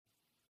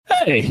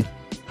Hey,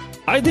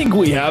 I think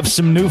we have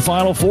some new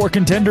Final Four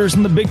contenders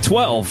in the Big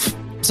 12.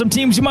 Some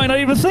teams you might not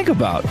even think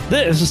about.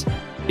 This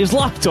is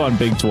Locked On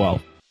Big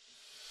 12.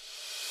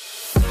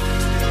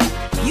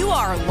 You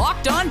are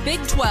Locked On Big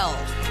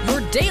 12,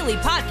 your daily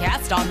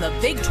podcast on the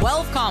Big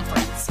 12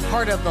 Conference.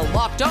 Part of the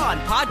Locked On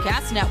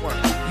Podcast Network,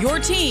 your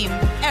team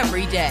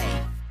every day.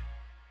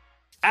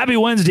 Happy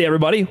Wednesday,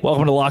 everybody.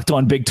 Welcome to Locked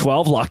On Big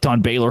 12, Locked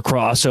On Baylor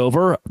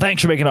crossover.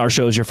 Thanks for making our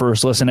shows your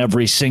first listen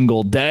every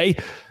single day.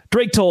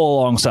 Drake Toll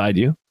alongside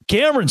you.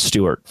 Cameron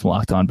Stewart from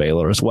Locked On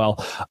Baylor as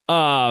well.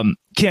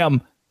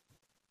 Cam,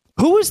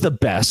 who is the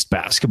best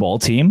basketball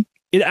team?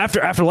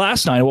 After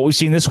last night, what we've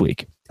seen this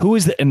week, who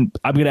is the, and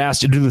I'm going to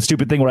ask you to do the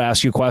stupid thing where I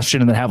ask you a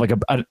question and then have like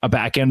a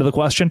back end of the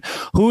question.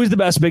 Who is the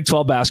best Big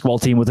 12 basketball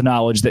team with the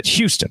knowledge that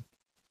Houston,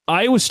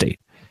 Iowa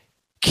State,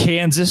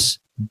 Kansas,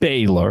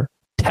 Baylor,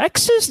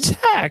 Texas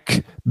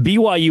Tech,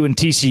 BYU, and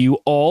TCU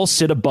all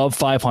sit above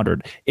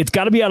 500? It's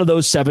got to be out of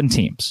those 7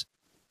 teams.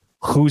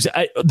 Who's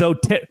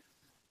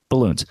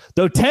balloons?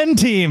 Though 10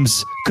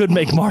 teams could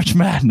make March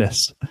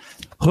Madness.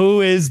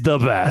 Who is the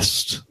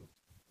best?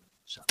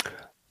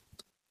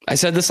 I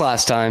said this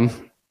last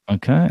time.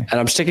 Okay. And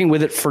I'm sticking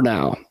with it for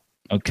now.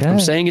 Okay.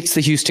 I'm saying it's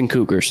the Houston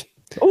Cougars.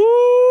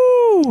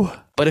 Ooh.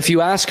 But if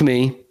you ask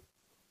me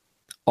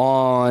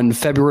on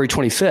February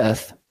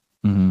 25th,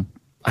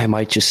 I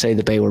might just say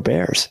the Baylor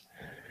Bears.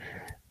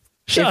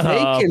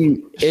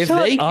 If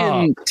they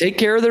can take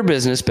care of their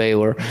business,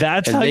 Baylor.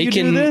 That's how you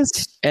do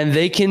this. And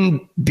they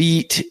can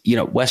beat,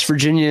 West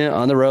Virginia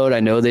on the road. I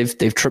know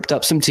they've tripped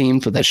up some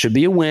teams, but that should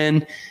be a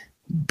win.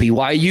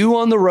 BYU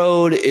on the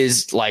road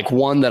is like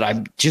one that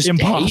I'm just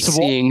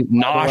seeing,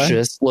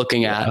 nauseous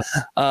looking at.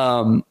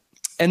 And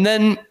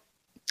then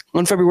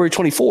on February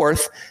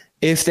 24th,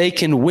 if they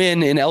can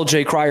win in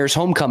LJ Cryer's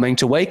homecoming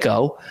to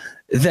Waco,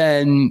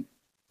 then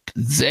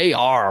they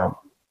are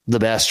the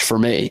best for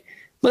me.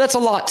 But that's a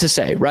lot to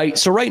say, right?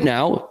 So right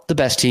now, the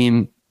best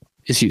team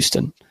is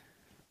Houston.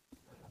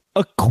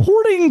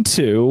 According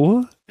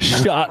to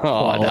shot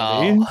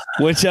quality,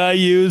 which I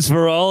use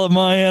for all of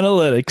my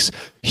analytics,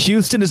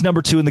 Houston is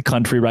number 2 in the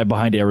country, right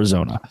behind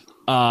Arizona.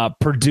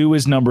 Purdue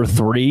is number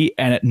 3,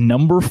 and at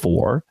number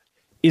 4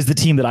 is the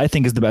team that I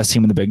think is the best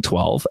team in the Big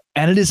 12,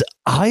 and it is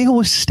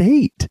Iowa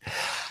State.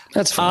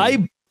 That's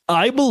fine.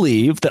 I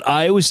believe that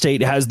Iowa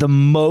State has the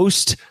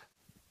most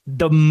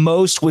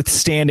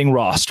withstanding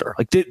roster.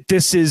 Like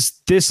this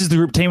is the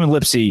group. Taman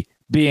Lipsey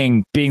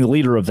being the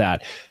leader of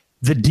that.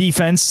 The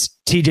defense,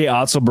 TJ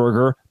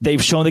Otzelberger,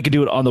 they've shown they can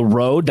do it on the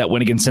road. That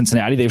win against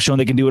Cincinnati, they've shown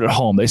they can do it at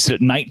home. They sit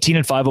at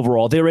 19-5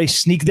 overall. They're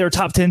a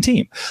top 10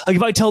 team. Like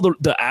if I tell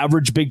the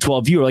average Big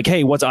 12 viewer, like,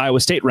 hey, what's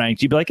Iowa State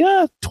ranked? You'd be like,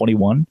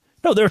 21.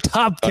 No, they're a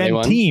top 10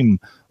 21. Team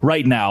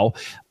right now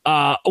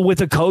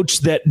with a coach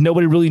that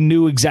nobody really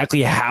knew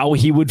exactly how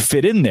he would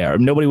fit in there.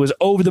 Nobody was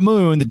over the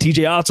moon that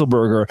TJ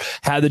Otzelberger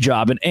had the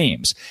job in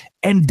Ames.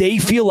 And they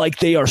feel like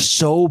they are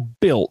so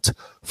built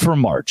for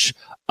March.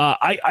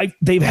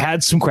 They've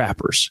had some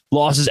crappers.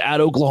 Losses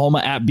at Oklahoma,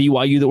 at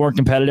BYU that weren't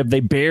competitive.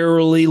 They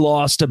barely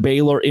lost to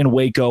Baylor in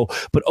Waco.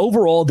 But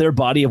overall, their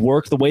body of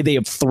work, the way they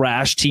have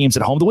thrashed teams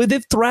at home, the way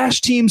they've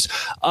thrashed teams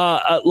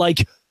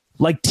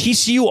like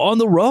TCU on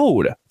the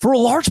road. For a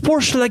large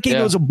portion of that game,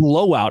 it was a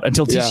blowout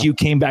until TCU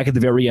came back at the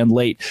very end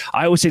late.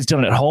 Iowa State's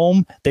done it at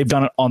home. They've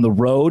done it on the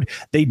road.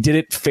 They did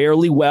it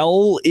fairly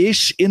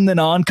well-ish in the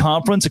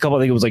non-conference. I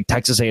think it was like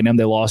Texas A&M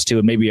they lost to,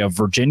 and maybe a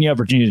Virginia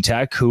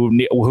Tech,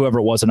 whoever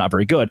it was, are not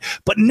very good.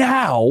 But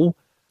now,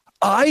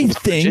 I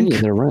think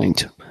Virginia, they're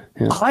ranked.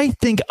 Yeah. I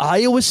think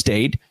Iowa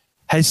State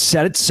has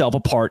set itself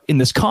apart in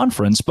this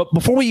conference. But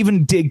before we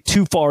even dig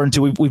too far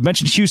into it, we've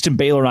mentioned Houston,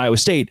 Baylor, and Iowa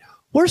State.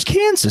 Where's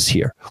Kansas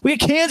here? We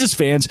got Kansas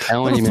fans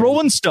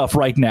throwing stuff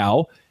right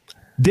now.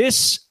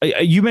 This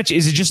you mentioned,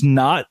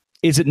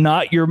 is it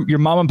not your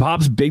mom and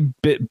pop's big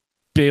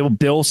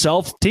Bill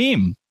Self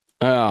team?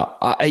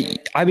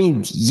 I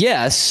mean,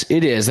 yes,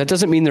 it is. That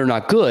doesn't mean they're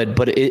not good,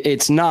 but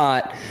it's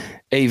not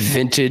a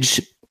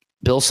vintage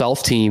Bill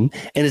Self team,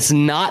 and it's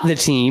not the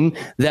team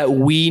that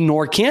we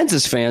nor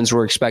Kansas fans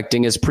were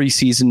expecting as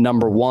preseason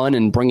number 1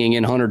 and bringing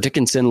in Hunter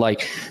Dickinson.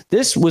 Like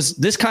this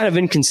kind of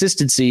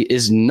inconsistency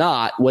is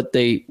not what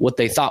they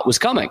thought was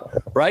coming,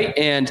 right?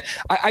 And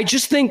I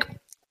just think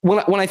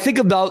when I think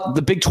about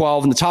the Big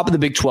 12 and the top of the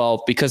Big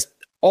 12, because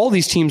all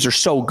these teams are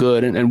so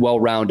good and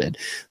well-rounded,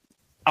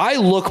 I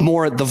look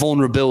more at the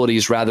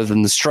vulnerabilities rather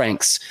than the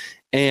strengths.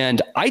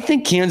 And I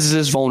think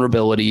Kansas's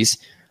vulnerabilities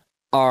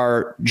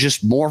are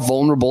just more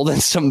vulnerable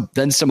than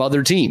some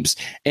other teams.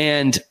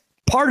 And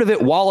part of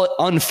it, while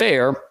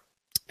unfair,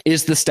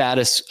 is the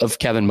status of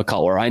Kevin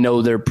McCullough. I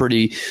know they're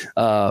pretty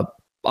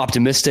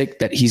optimistic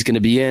that he's going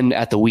to be in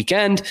at the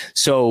weekend,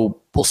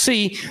 so we'll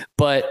see.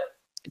 But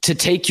to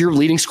take your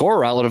leading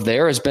scorer out of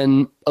there has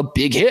been a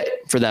big hit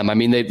for them. I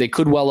mean, they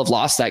could well have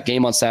lost that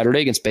game on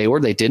Saturday against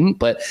Baylor. They didn't,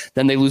 but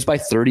then they lose by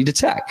 30 to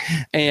Tech.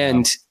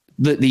 And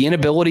the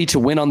inability to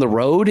win on the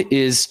road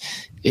is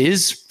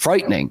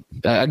frightening.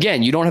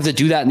 Again, you don't have to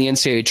do that in the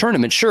NCAA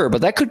tournament, sure,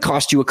 but that could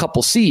cost you a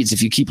couple seeds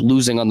if you keep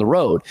losing on the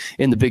road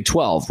in the Big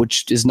 12,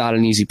 which is not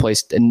an easy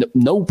place, and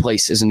no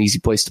place is an easy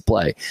place to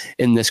play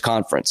in this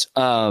conference.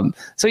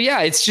 So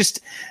yeah, it's just,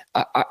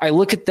 I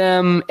look at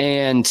them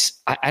and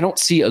I don't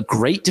see a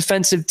great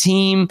defensive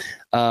team.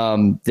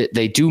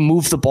 They do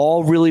move the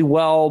ball really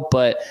well,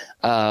 but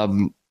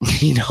you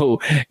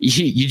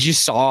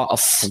just saw a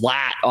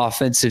flat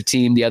offensive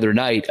team the other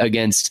night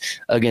against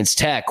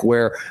Tech,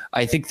 where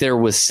I think there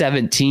was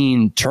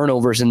 17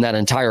 turnovers in that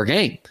entire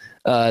game.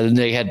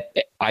 They had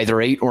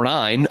either 8 or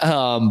 9,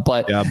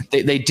 but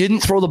they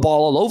didn't throw the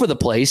ball all over the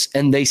place,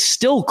 and they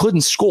still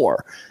couldn't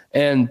score.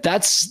 And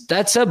that's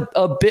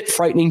a bit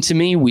frightening to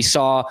me. We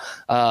saw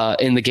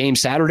in the game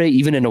Saturday,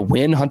 even in a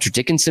win, Hunter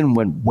Dickinson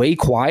went way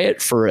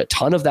quiet for a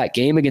ton of that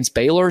game against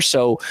Baylor.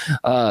 So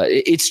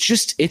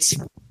it's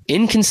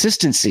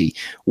inconsistency,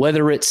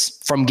 whether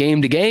it's from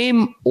game to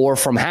game or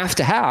from half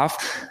to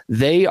half.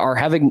 They are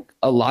having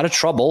a lot of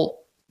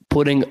trouble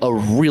putting a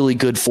really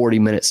good 40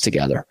 minutes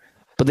together,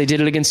 but they did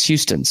it against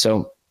Houston.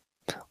 So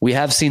we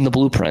have seen the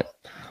blueprint.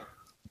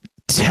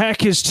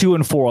 Tech is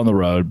 2-4 on the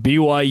road.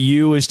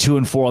 BYU is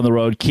 2-4 on the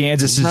road.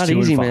 Kansas is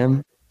 2-5.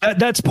 Man.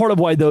 That's part of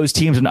why those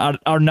teams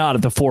are not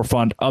at the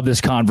forefront of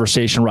this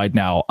conversation right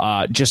now.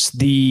 Just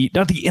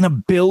not the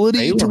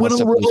inability to win on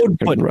the road,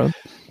 but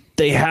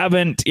they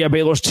haven't. Yeah,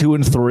 Baylor's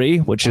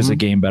 2-3, which is a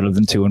game better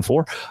than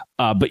 2-4.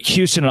 But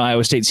Houston and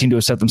Iowa State seem to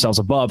have set themselves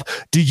above.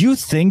 Do you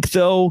think,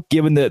 though,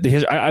 given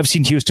I've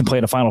seen Houston play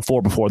in a Final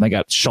Four before and they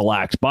got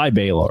shellacked by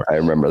Baylor? I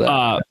remember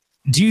that.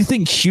 Do you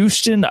think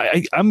Houston,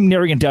 I'm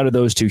narrowing it down to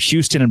those two,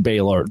 Houston and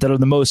Baylor, that are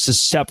the most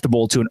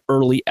susceptible to an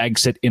early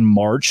exit in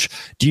March?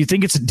 Do you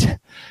think it's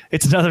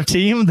another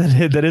team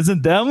that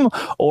isn't them,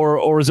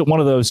 or is it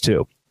one of those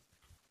two?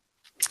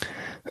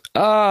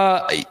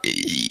 Yeah,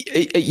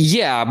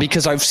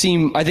 because I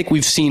think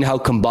we've seen how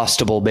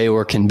combustible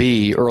Baylor can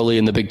be early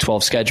in the Big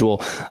 12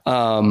 schedule.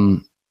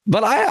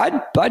 But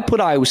I'd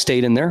put Iowa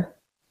State in there.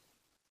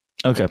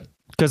 Okay.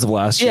 Because of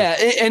last year.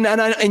 Yeah, and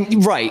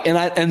right.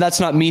 And that's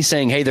not me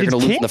saying, hey, they're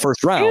going to lose in the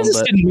first round.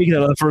 Kansas didn't make it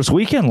out of the first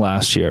weekend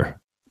last year.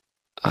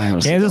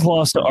 Kansas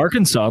lost to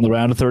Arkansas in the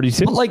round of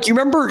 32. But you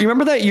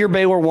remember that year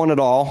Baylor won it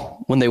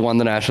all when they won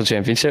the national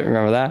championship?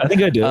 Remember that? I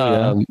think I do,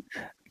 yeah.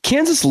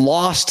 Kansas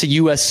lost to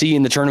USC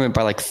in the tournament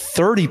by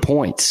 30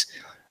 points.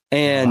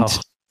 And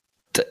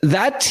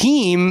that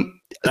team...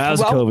 That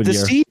was a COVID year.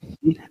 Season,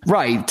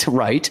 right.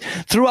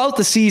 Throughout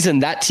the season,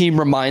 that team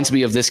reminds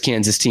me of this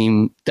Kansas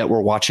team that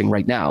we're watching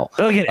right now.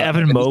 Look at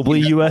Evan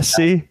Mobley,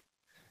 USC.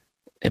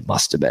 It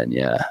must have been,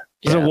 yeah.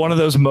 Was it one of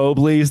those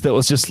Mobleys that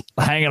was just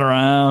hanging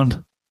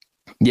around?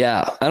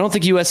 Yeah, I don't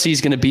think USC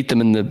is going to beat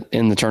them in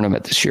the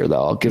tournament this year,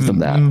 though. I'll give them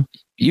that.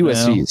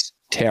 USC is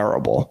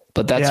terrible,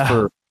 but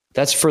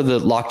that's for the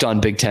Locked On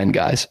Big Ten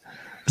guys.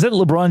 Is that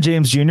LeBron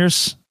James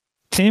Jr.'s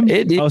team?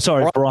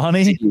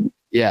 Bronny.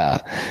 Yeah.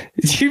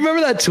 Do you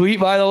remember that tweet,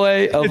 by the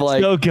way, of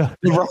so good.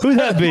 Who'd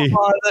that be?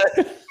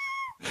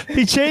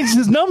 He changed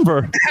his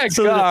number.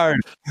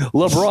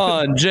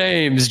 LeBron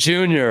James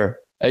Jr.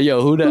 Hey,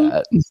 yo, who'd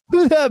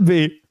that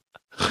be?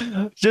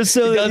 Just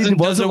so he doesn't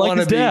want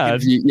to be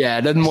dad.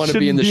 Doesn't want to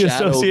be in the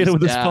shadow associated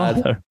with his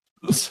father.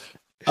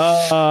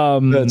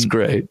 That's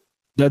great.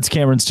 That's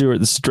Cameron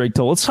Stewart. This is Drake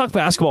Toll. Let's talk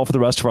basketball for the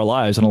rest of our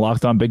lives on a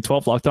Locked On Big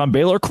 12, Locked On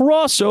Baylor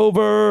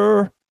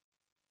crossover.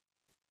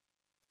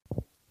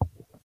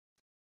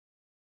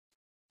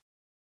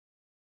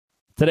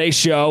 Today's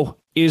show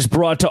is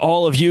brought to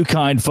all of you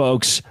kind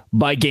folks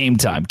by Game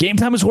Time. Game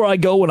Time is where I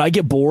go when I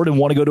get bored and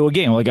want to go to a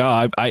game.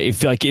 I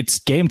feel like it's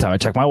game time. I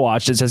check my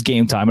watch. It says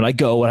Game Time, and I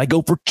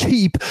go for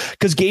cheap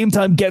because Game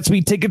Time gets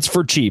me tickets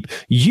for cheap.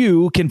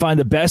 You can find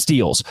the best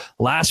deals,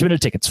 last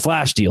minute tickets,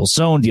 flash deals,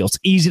 zone deals.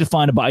 Easy to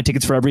find and buy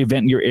tickets for every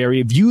event in your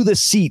area. View the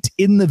seat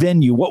in the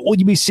venue. What will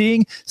you be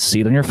seeing?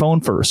 See it on your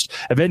phone first.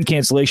 Event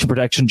cancellation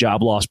protection,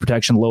 job loss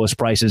protection, lowest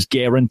prices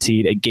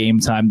guaranteed at Game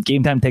Time.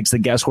 Game Time takes the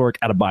guesswork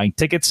out of buying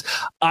tickets.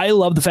 I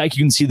love the fact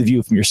you can see the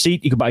view from your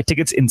seat. You can buy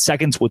tickets in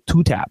seconds with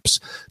two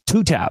taps,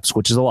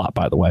 which is a lot,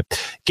 by the way.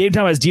 Game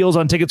Time has deals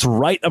on tickets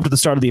right up to the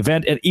start of the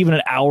event and even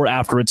an hour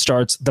after it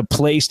starts. The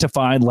place to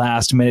find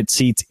last minute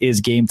seats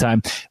is Game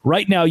Time.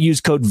 Right now,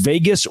 use code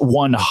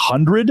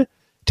Vegas100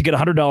 to get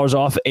 $100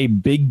 off a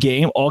big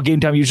game. All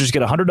Game Time users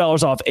get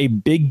 $100 off a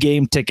big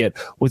game ticket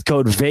with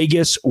code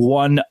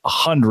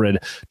Vegas100.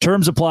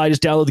 Terms apply.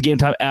 Just download the Game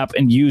Time app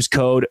and use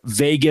code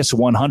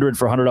Vegas100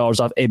 for $100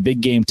 off a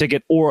big game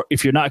ticket. Or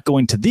if you're not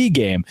going to the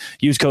game,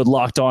 use code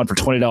Locked On for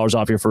 $20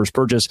 off your first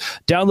purchase.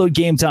 Download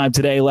Game Time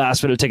today.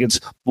 Last minute tickets,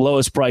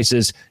 lowest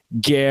prices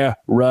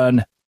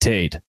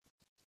guaranteed.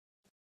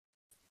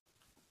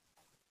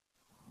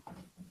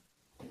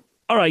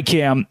 All right,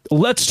 Cam,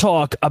 let's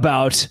talk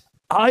about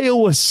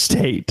Iowa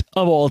State,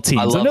 of all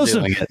teams. I know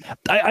doing it.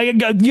 You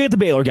get the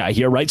Baylor guy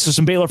here, right? So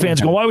some Baylor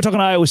fans go, why are we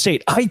talking Iowa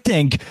State? I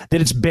think that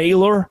it's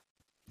Baylor,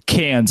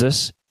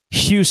 Kansas,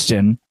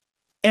 Houston,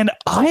 and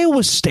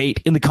Iowa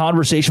State in the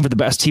conversation for the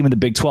best team in the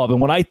Big 12.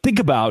 And when I think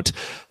about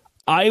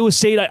Iowa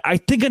State, I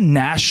think, a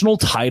national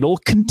title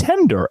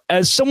contender.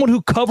 As someone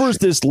who covers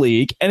this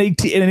league and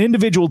an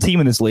individual team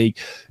in this league,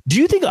 do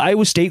you think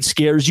Iowa State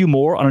scares you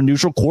more on a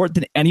neutral court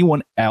than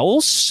anyone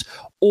else?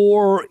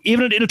 Or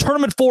even in a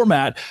tournament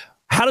format,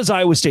 how does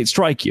Iowa State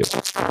strike you?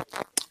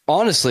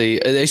 Honestly,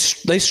 they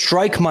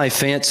strike my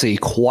fancy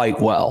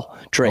quite well,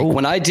 Drake.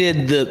 When I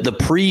did the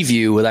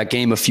preview of that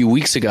game a few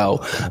weeks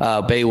ago,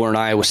 Baylor and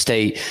Iowa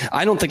State,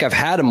 I don't think I've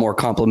had a more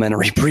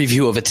complimentary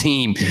preview of a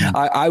team.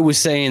 I was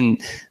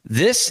saying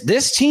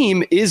this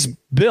team is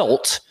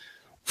built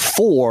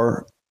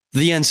for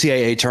the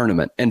NCAA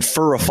tournament and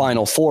for a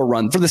Final Four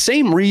run for the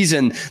same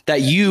reason that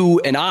you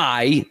and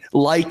I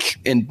like,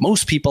 and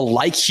most people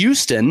like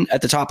Houston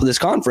at the top of this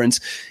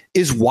conference,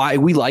 is why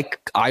we like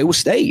Iowa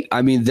State.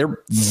 I mean, they're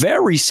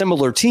very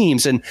similar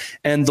teams, and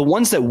the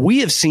ones that we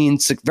have seen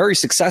very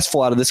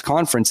successful out of this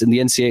conference in the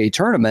NCAA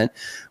tournament,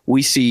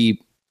 we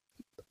see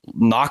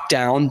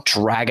knockdown,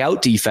 drag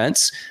out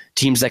defense,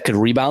 teams that could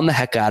rebound the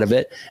heck out of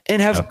it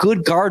and have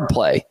good guard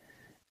play.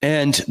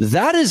 And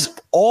that is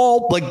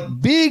all like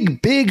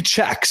big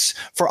checks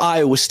for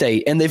Iowa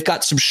State. And they've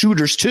got some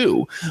shooters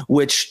too,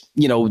 which,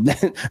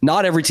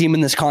 not every team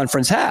in this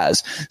conference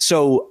has.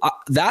 So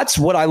that's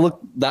what I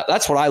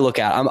look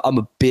at. I'm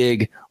a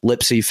big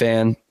Lipsey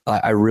fan.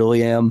 I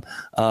really am.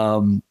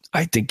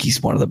 I think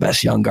he's one of the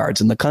best young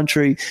guards in the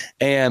country.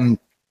 And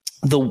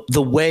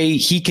the way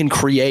he can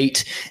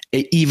create,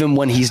 even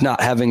when he's not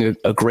having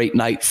a great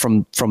night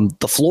from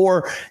the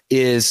floor,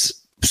 is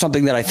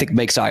something that I think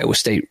makes Iowa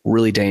State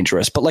really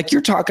dangerous. But like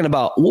you're talking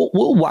about,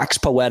 we'll wax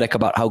poetic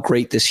about how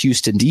great this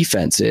Houston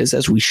defense is,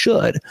 as we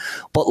should.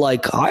 But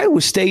like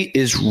Iowa State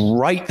is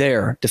right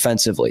there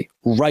defensively,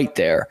 right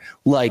there,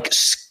 like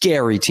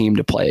scary team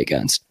to play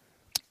against.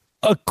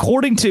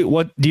 According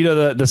to do you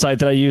know the site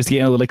that I use, the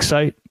analytics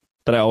site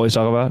that I always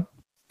talk about?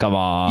 Come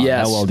on.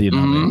 Yes. How well do you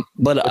know me?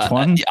 But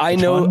I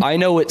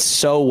know it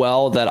so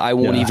well that I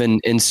won't even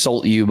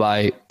insult you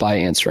by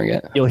answering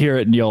it. You'll hear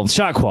it in the old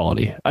shot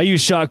quality. I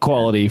use shot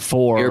quality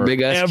for you're a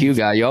big SQ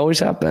guy. You always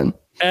have been.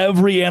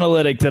 Every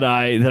analytic that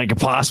I could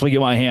possibly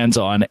get my hands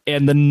on.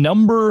 And the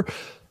number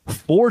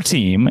 4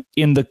 team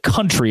in the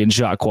country in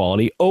shot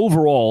quality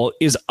overall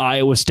is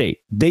Iowa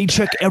State. They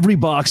check every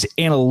box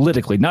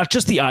analytically, not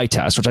just the eye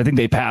test, which I think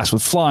they pass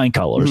with flying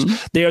colors.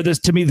 Mm-hmm. They are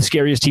to me the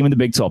scariest team in the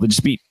Big 12. They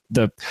just beat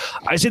they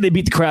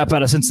beat the crap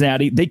out of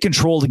Cincinnati. They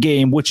control the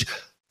game, which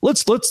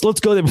let's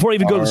go there before I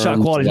even go to the shot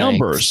quality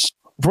numbers.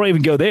 Before I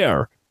even go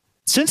there,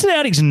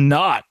 Cincinnati's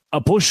not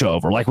a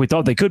pushover like we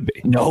thought they could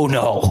be.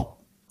 No.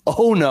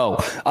 Oh no!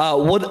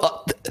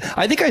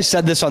 I think I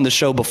said this on the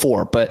show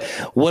before, but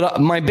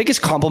my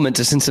biggest compliment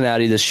to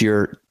Cincinnati this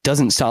year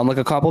doesn't sound like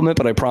a compliment,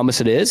 but I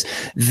promise it is.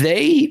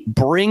 They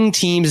bring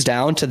teams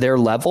down to their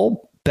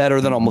level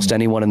better than almost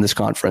anyone in this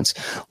conference.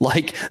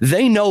 Like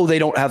they know they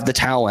don't have the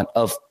talent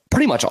of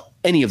pretty much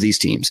any of these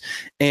teams,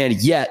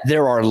 and yet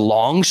there are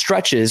long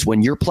stretches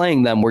when you're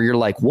playing them where you're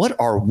like, "What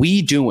are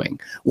we doing?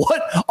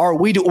 What are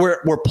we doing?"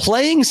 We're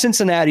playing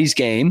Cincinnati's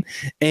game,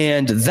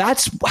 and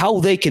that's how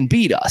they can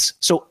beat us.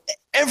 So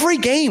every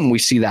game we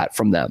see that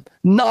from them.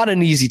 Not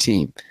an easy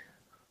team.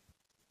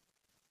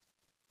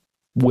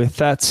 With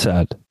that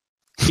said,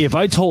 if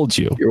I told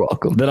you you're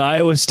welcome that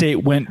Iowa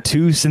State went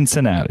to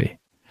Cincinnati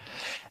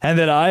and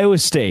that Iowa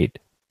State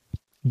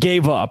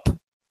gave up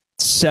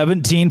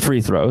 17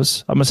 free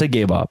throws, I'm going to say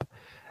gave up,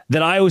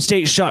 that Iowa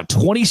State shot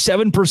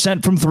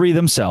 27% from 3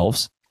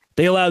 themselves.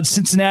 They allowed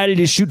Cincinnati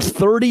to shoot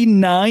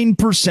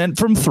 39%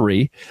 from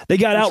 3. They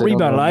got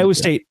out-rebounded. Iowa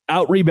State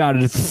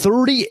out-rebounded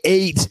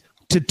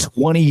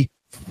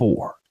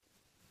 38-24.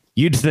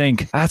 You'd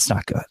think, that's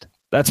not good.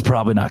 That's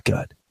probably not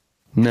good.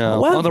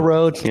 No, on the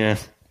road, yeah.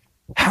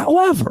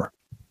 However,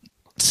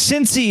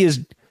 Cincy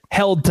is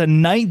held to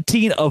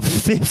 19 of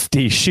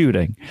 50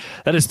 shooting.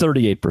 That is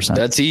 38%.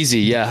 That's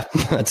easy. Yeah,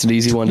 that's an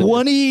easy one.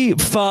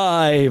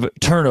 25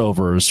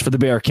 turnovers for the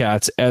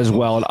Bearcats as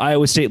well. And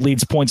Iowa State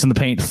leads points in the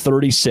paint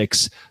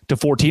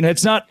 36-14.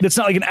 It's not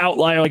like an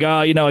outlier,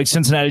 like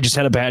Cincinnati just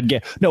had a bad game.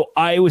 No,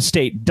 Iowa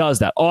State does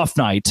that off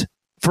night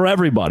for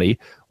everybody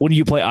when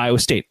you play Iowa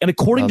State. And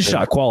according to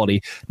shot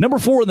quality, number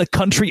 4 in the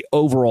country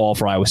overall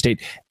for Iowa State,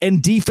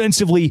 and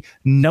defensively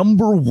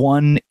number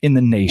 1 in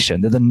the nation.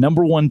 They're the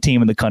number 1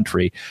 team in the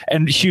country.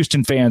 And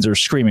Houston fans are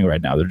screaming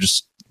right now. They're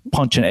just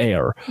punching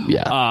air.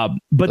 Yeah.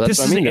 But this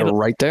is they're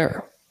right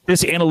there.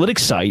 This analytics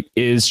site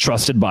is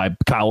trusted by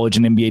college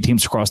and NBA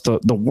teams across the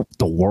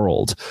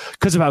world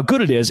because of how good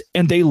it is,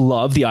 and they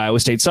love the Iowa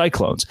State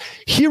Cyclones.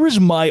 Here is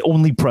my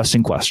only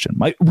pressing question.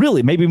 My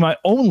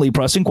only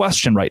pressing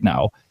question right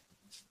now.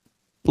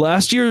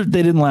 Last year,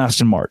 they didn't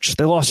last in March.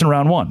 They lost in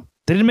round 1.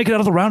 They didn't make it out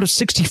of the round of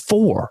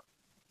 64.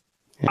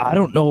 Yeah. I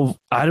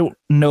don't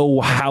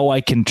know how I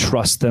can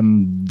trust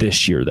them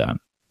this year then.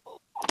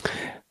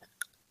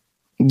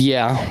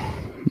 Yeah.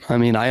 I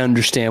mean, I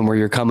understand where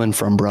you're coming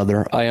from,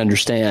 brother. I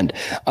understand.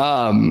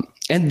 And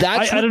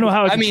that's I don't know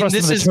how I can trust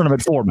them in the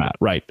tournament format,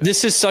 right?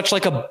 This is such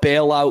like a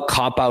bailout,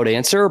 cop-out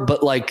answer,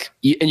 but and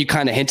you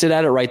kind of hinted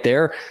at it right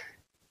there.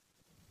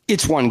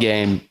 It's one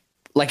game.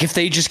 Like if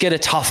they just get a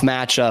tough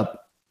matchup,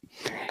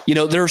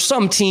 there are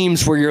some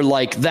teams where you're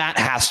like, that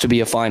has to be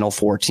a Final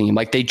Four team.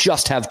 Like they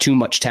just have too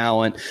much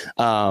talent.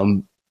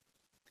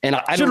 And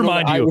I don't know,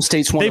 Iowa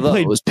State's one of those.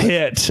 They played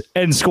Pitt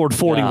and scored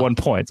 41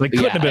 points. Like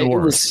couldn't have been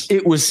worse.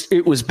 It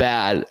was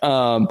bad.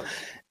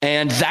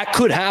 And that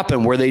could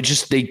happen where they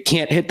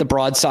can't hit the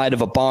broadside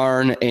of a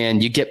barn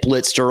and you get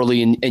blitzed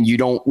early and you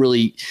don't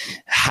really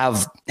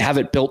have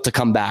it built to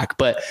come back.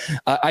 But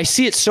I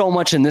see it so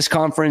much in this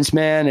conference,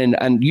 man. And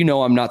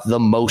I'm not the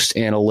most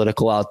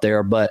analytical out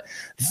there, but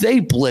they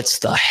blitz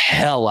the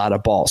hell out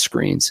of ball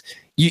screens.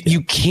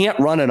 You can't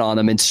run it on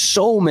them. And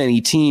so many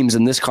teams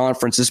in this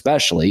conference,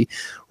 especially,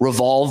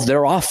 revolve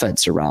their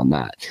offense around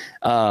that.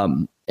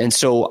 And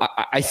so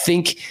I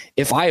think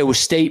if Iowa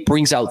State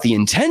brings out the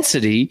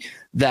intensity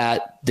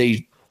that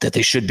they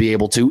should be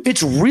able to,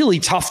 it's really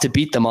tough to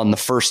beat them on the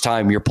first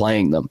time you're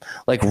playing them,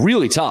 like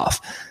really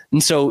tough.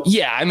 And so,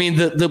 yeah, I mean,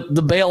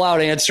 the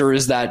bailout answer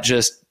is that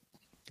just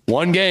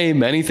one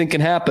game, anything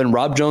can happen.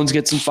 Rob Jones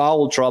gets in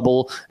foul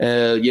trouble.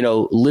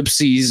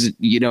 Lipsy's,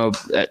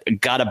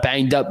 got a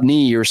banged up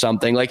knee or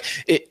something. Like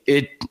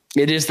it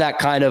is that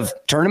kind of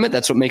tournament.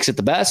 That's what makes it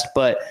the best.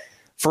 But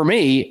for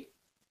me,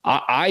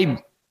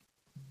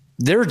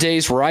 there are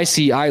days where I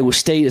see Iowa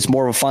State as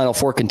more of a Final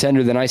Four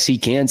contender than I see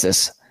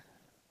Kansas.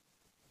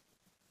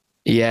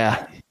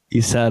 Yeah.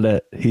 He said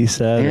it. He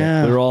said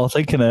it. We were all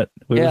thinking it.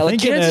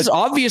 Kansas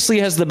obviously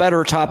has the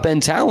better top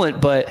end talent,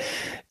 but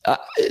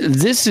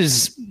this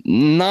is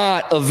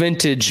not a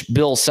vintage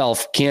Bill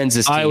Self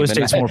Kansas team. Iowa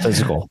State's more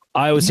physical.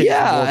 Iowa State's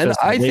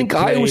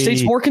Iowa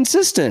State's more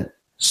consistent.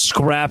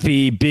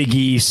 Scrappy Big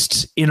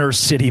East inner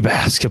city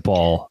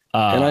basketball.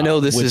 And I know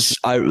this is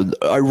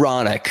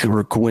ironic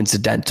or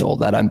coincidental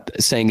that I'm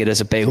saying it as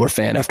a Baylor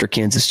fan after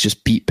Kansas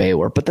just beat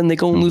Baylor, but then they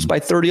go and lose by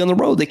 30 on the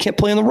road. They can't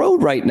play on the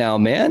road right now,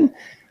 man.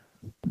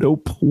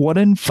 Nope.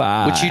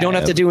 1-5. Which you don't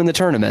have to do in the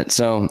tournament.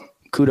 So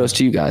kudos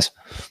to you guys.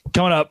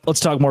 Coming up, let's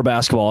talk more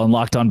basketball on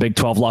Locked On Big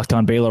 12, Locked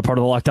On Baylor, part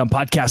of the Locked On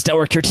Podcast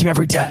Network, your team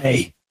every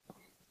day.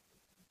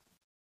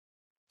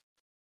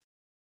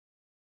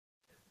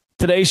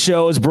 Today's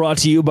show is brought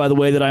to you by the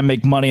way that I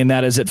make money, and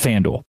that is at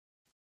FanDuel.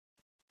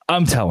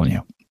 I'm telling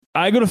you,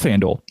 I go to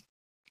FanDuel.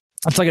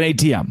 It's like an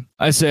ATM.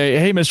 I say,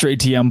 hey, Mr.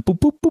 ATM, boop,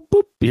 boop, boop,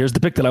 boop. Here's the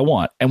pick that I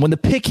want. And when the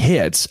pick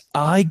hits,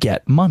 I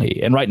get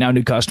money. And right now,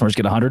 new customers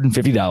get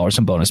 $150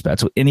 in bonus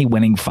bets with any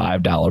winning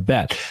 $5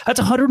 bet. That's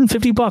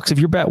 $150 if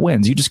your bet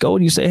wins. You just go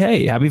and you say,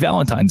 hey, happy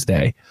Valentine's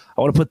Day.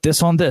 I want to put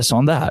this, on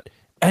that.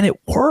 And it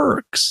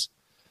works.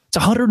 It's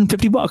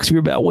 $150 if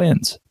your bet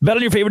wins. Bet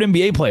on your favorite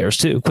NBA players,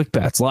 too. Quick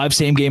bets, live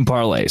same-game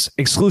parlays,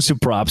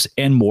 exclusive props,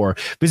 and more.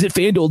 Visit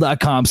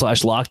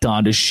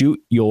FanDuel.com/LockedOn to shoot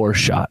your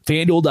shot.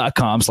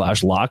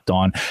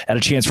 FanDuel.com/LockedOn at a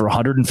chance for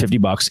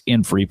 $150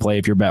 in free play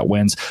if your bet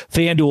wins.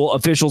 FanDuel,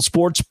 official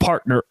sports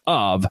partner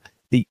of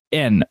the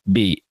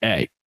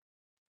NBA.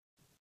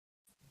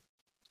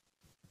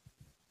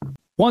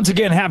 Once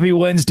again, happy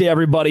Wednesday,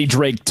 everybody.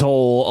 Drake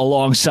Toll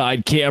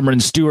alongside Cameron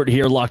Stewart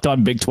here, Locked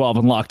On Big 12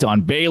 and Locked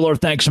On Baylor.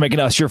 Thanks for making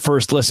us your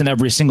first listen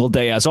every single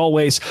day, as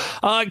always.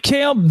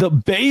 Cam, the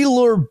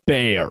Baylor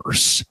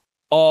Bears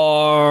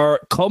are,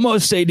 como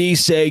se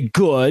dice,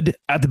 good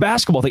at the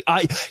basketball thing.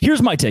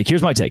 Here's my take.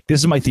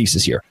 This is my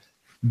thesis here.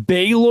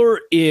 Baylor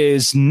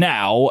is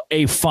now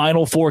a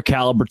Final Four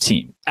caliber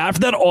team.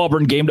 After that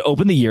Auburn game to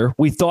open the year,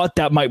 we thought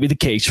that might be the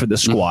case for the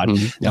squad.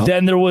 Mm-hmm. Yep.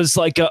 Then there was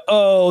like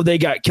they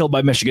got killed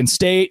by Michigan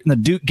State, and the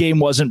Duke game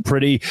wasn't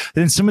pretty.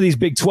 Then some of these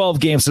Big 12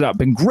 games have not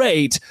been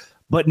great.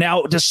 But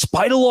now,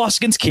 despite a loss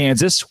against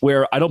Kansas,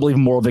 where I don't believe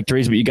in moral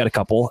victories, but you got a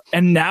couple,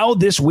 and now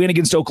this win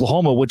against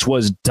Oklahoma, which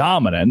was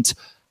dominant,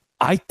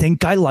 I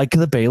think I like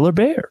the Baylor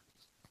Bears.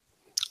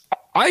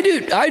 I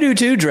do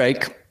too,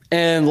 Drake.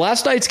 And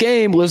last night's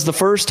game was the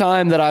first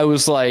time that I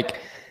was like,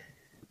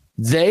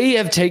 they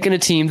have taken a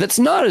team that's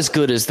not as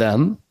good as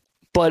them,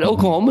 but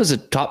Oklahoma is a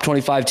top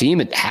 25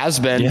 team. It has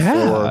been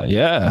for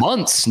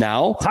months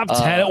now. Top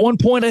 10 at one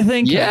point, I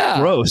think. Yeah.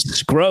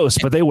 Gross,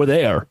 but they were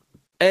there.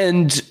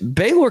 And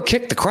Baylor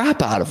kicked the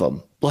crap out of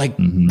them. Like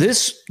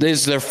this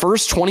is their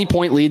first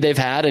 20-point lead they've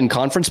had in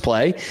conference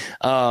play.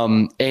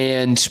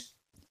 And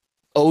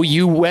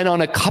OU went on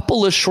a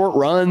couple of short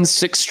runs,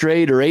 6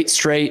 straight or 8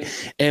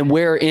 straight, and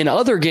where in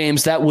other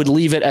games that would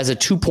leave it as a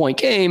 2-point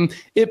game,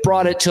 it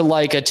brought it to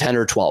like a 10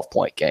 or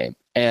 12-point game.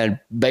 And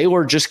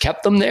Baylor just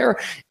kept them there,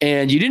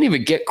 and you didn't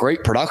even get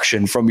great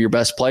production from your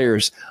best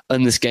players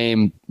in this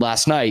game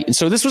last night. And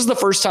so this was the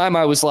first time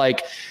I was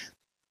like,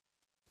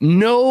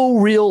 no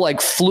real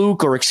like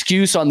fluke or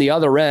excuse on the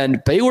other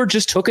end. Baylor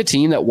just took a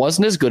team that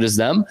wasn't as good as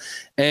them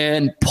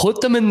and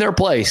put them in their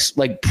place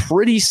like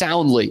pretty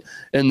soundly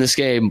in this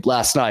game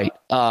last night.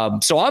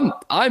 So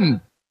I'm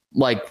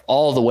like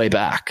all the way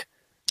back.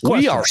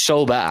 We are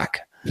so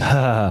back.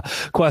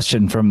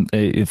 Question from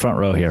the front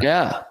row here.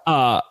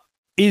 Yeah.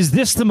 Is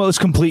this the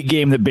most complete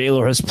game that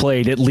Baylor has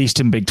played, at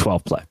least in Big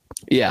 12 play?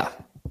 Yeah.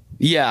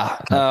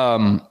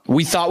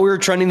 We thought we were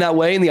trending that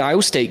way in the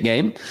Iowa State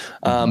game.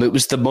 It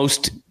was the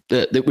most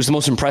it was the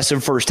most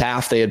impressive first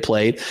half they had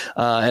played.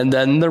 And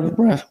then the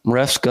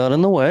refs got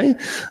in the way.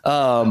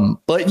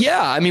 But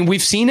yeah, I mean,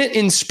 we've seen it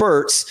in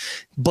spurts,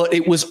 but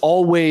it was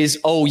always,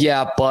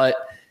 but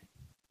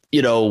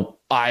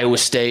Iowa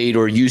State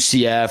or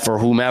UCF or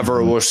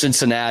whomever or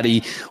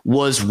Cincinnati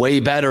was way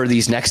better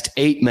these next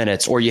 8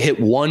 minutes, or you hit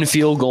one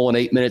field goal in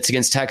 8 minutes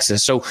against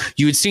Texas. So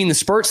you had seen the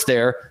spurts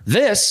there.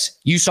 This,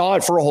 you saw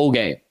it for a whole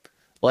game.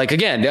 Like,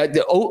 again,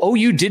 the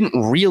OU didn't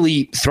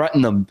really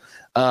threaten them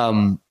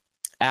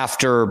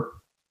after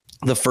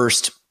the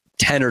first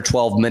 10 or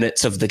 12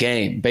 minutes of the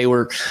game.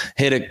 Baylor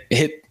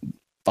hit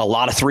a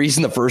lot of threes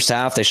in the first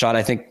half. They shot,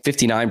 I think,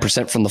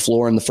 59% from the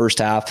floor in the first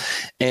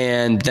half,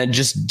 and then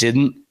just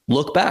didn't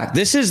look back.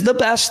 This is the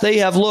best they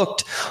have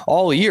looked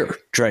all year,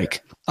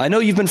 Drake. I know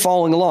you've been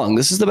following along.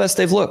 This is the best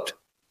they've looked.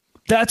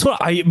 That's what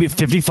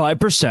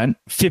 55%,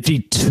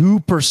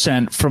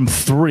 52% from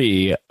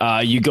three.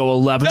 You go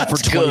 11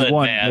 That's for 21. Good,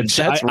 man.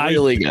 That's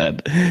really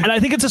good. And I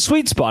think it's a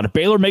sweet spot. If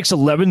Baylor makes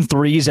 11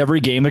 threes every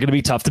game, they're going to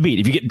be tough to beat.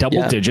 If you get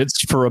double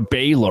digits for a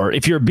Baylor,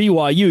 if you're a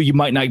BYU, you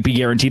might not be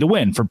guaranteed to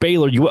win. For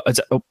Baylor, it's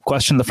a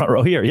question in the front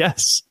row here.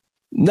 Yes.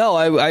 No,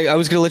 I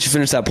was going to let you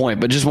finish that point,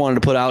 but just wanted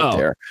to put out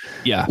there.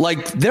 Yeah.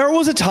 Like, there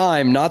was a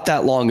time not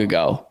that long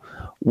ago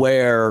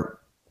where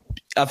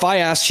if I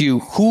asked you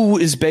who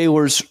is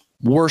Baylor's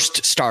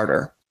worst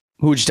starter,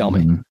 who would you tell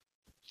me?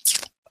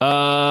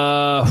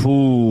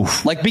 Who?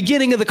 Like,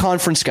 beginning of the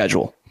conference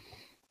schedule.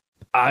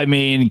 I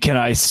mean, can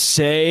I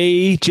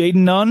say Jaden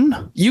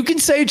Nunn? You can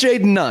say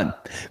Jaden Nunn,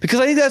 because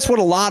I think that's what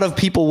a lot of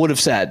people would have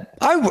said.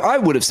 I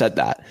would have said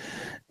that.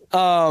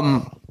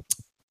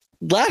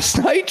 Last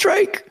night,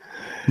 Drake,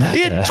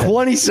 he had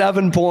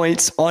 27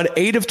 points on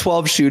 8 of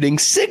 12 shooting,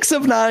 6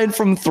 of 9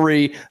 from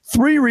 3,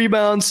 3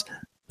 rebounds,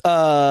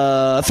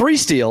 3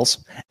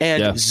 steals,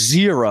 and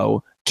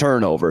 0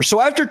 turnovers.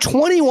 So after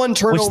 21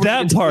 turnovers, which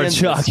that part's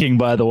shocking,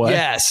 by the way.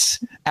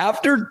 Yes.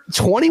 After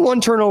 21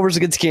 turnovers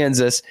against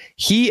Kansas,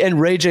 he and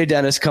Ray J.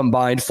 Dennis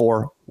combined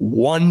for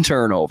 1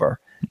 turnover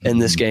in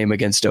this game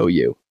against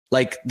OU.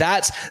 Like,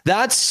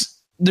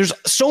 there's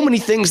so many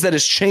things that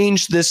has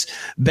changed this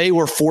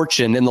Baylor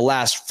fortune in the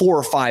last 4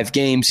 or 5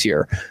 games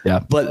here.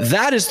 Yeah. But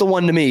that is the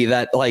one to me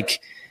that,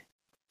 like,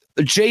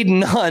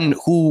 Jaden Nunn,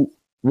 who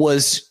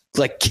was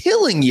like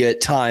killing you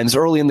at times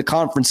early in the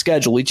conference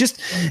schedule, he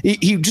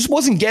just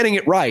wasn't getting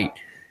it right.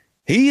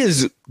 He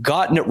has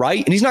gotten it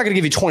right, and he's not going to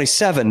give you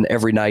 27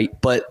 every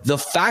night, but the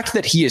fact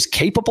that he is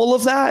capable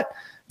of that,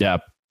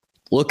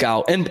 look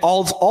out. And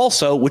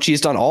also, which he's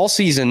done all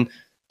season,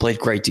 played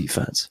great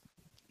defense.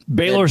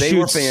 Baylor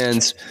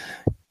fans,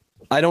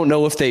 I don't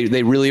know if they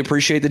really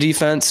appreciate the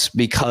defense,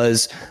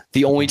 because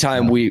the only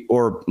time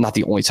not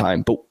the only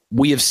time, but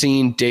we have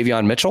seen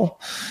Davion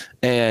Mitchell,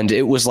 and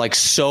it was like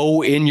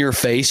so in your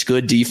face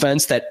good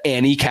defense that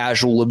any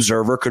casual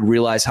observer could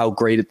realize how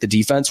great the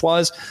defense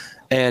was.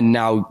 And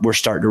now we're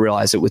starting to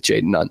realize it with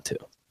Jaden Nunn too.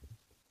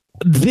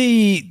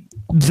 The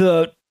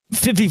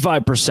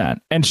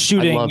 55% and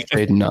shooting, I love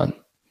Jaden Nunn.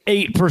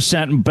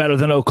 8% better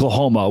than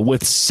Oklahoma,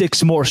 with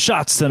 6 more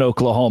shots than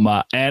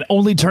Oklahoma, and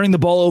only turning the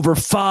ball over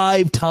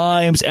 5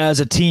 times as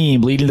a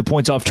team, leading the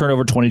points off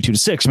turnover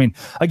 22-6. I mean,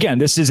 again,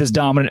 this is as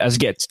dominant as it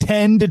gets.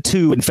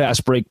 10-2 in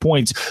fast break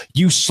points.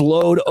 You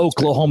slowed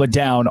Oklahoma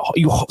down.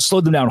 You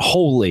slowed them down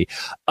wholly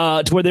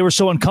to where they were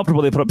so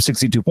uncomfortable they put up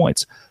 62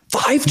 points.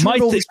 5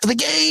 turnovers for the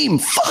game.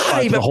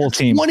 5 for the whole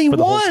team.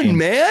 21,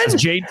 man.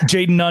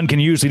 Jaden Nunn can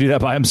usually do that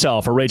by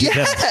himself. Or Reggie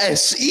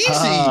Yes,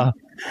 easy.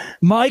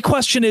 My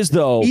question is,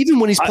 though, even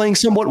when he's playing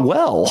somewhat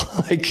well,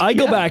 I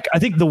go back. I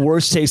think the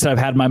worst taste that I've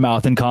had in my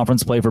mouth in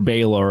conference play for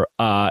Baylor,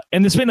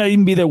 and this may not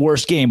even be their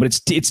worst game, but it's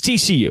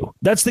TCU.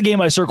 That's the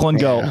game I circle and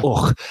go,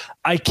 ugh,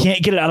 I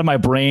can't get it out of my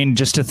brain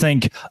just to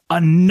think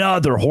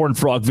another Horned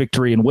Frog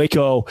victory in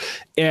Waco,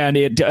 and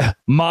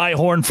my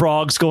Horned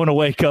Frogs going to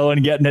Waco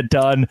and getting it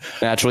done.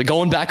 Naturally,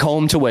 going back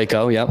home to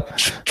Waco. Yep.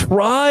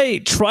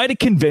 Try to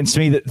convince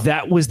me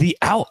that was the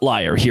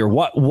outlier here.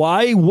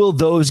 Why will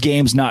those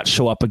games not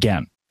show up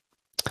again?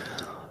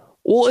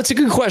 Well, it's a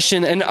good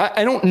question, and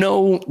I don't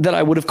know that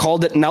I would have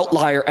called it an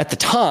outlier at the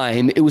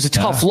time. It was a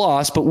tough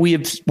loss, but we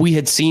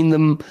had seen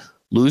them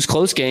lose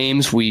close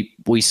games. We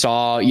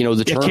saw,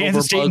 the turnover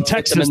Kansas State bug and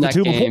Texas in that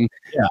game.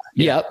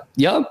 Yep.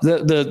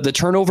 The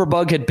turnover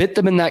bug had bit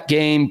them in that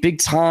game big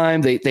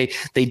time. They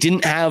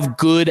didn't have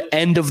good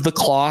end of the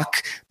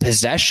clock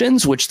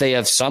possessions, which they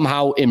have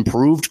somehow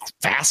improved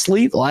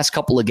vastly the last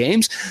couple of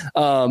games.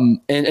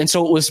 And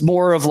so it was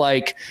more of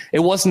like,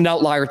 it wasn't an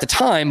outlier at the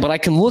time, but I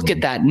can look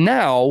at that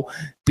now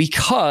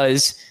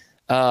because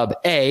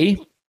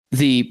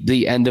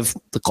the end of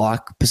the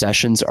clock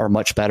possessions are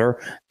much better.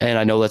 And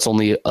I know that's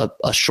only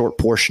a short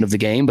portion of the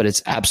game, but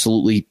it's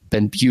absolutely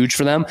been huge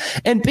for them.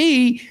 And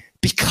B,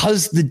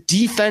 because the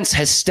defense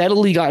has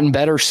steadily gotten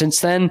better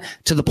since then,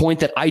 to the point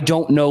that I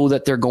don't know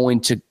that they're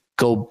going to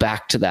go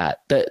back to that.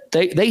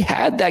 They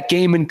had that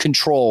game in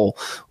control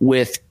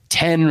with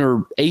 10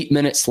 or 8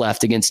 minutes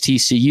left against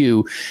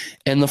TCU.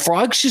 And the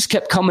Frogs just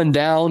kept coming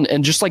down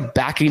and just like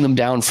backing them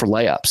down for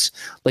layups.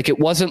 Like it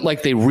wasn't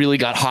like they really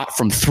got hot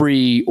from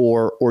three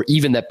or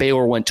even that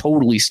Baylor went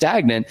totally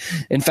stagnant.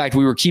 In fact,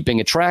 we were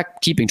keeping track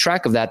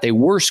of that. They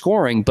were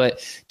scoring, but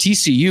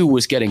TCU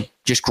was getting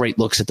just great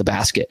looks at the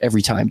basket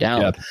every time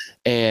down. Yep.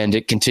 And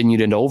it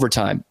continued into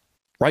overtime.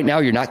 Right now,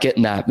 you're not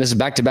getting that. This is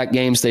back-to-back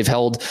games. They've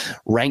held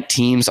ranked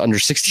teams under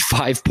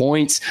 65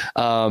 points,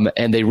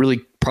 and they really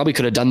probably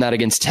could have done that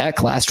against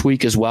Tech last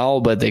week as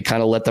well, but they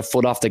kind of let the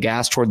foot off the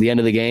gas toward the end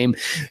of the game.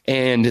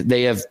 And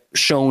they have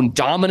shown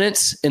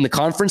dominance in the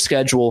conference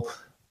schedule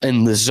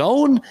in the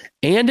zone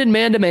and in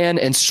man-to-man,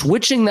 and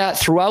switching that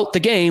throughout the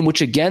game,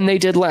 which again they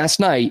did last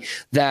night,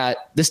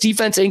 that this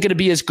defense ain't going to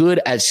be as good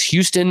as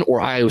Houston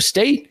or Iowa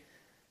State,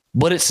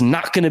 but it's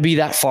not going to be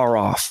that far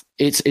off.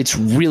 It's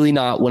really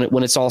not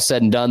when it's all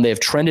said and done. They have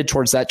trended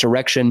towards that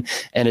direction,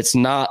 and it's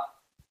not.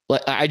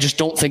 I just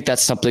don't think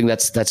that's something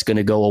that's going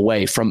to go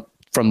away from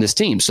this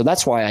team. So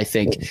that's why I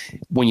think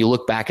when you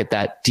look back at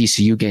that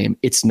TCU game,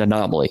 it's an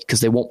anomaly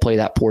because they won't play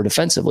that poor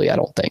defensively. I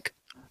don't think.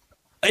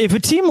 If a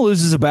team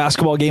loses a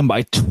basketball game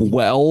by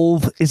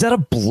 12, is that a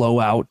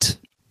blowout?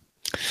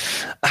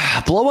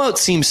 Blowout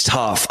seems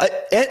tough.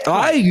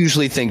 I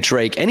usually think,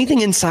 Drake,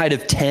 anything inside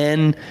of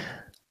 10.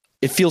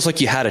 It feels like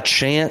you had a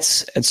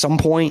chance at some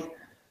point.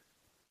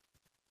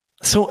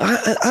 So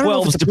I don't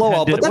know if it's a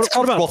blowout, but that's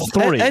comfortable. What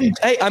about 3? And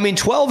I mean,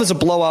 12 is a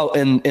blowout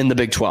in the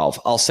Big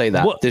 12. I'll say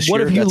that. What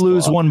if you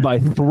lose one by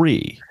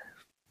 3?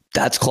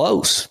 That's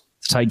close.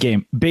 It's a tight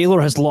game.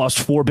 Baylor has lost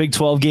 4 Big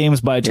 12 games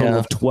by a total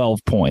of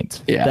 12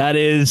 points. Yeah.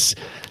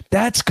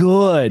 That's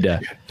good.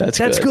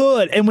 That's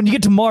good. And when you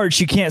get to March,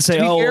 you can't say,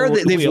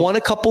 they've won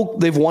a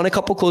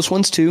couple close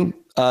ones too.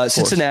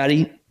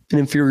 Cincinnati, an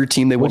inferior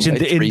team, they won by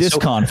 3. In this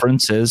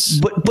conference is,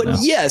 but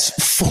yes,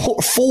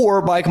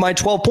 4 by my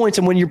 12 points,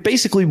 and when you're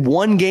basically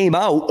one game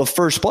out of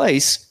first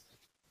place,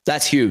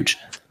 that's huge.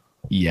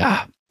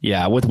 Yeah,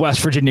 with West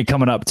Virginia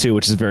coming up too,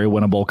 which is very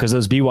winnable because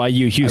those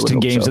BYU Houston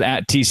games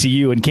at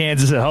TCU and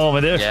Kansas at home,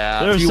 and there's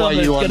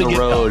BYU on the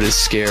road is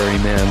scary,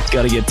 man. It's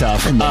got to get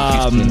tough.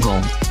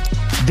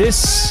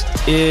 This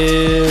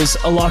is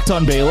a Locked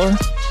On Baylor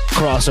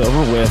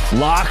crossover with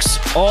Locks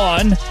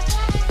on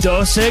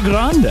Dose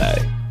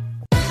Grande.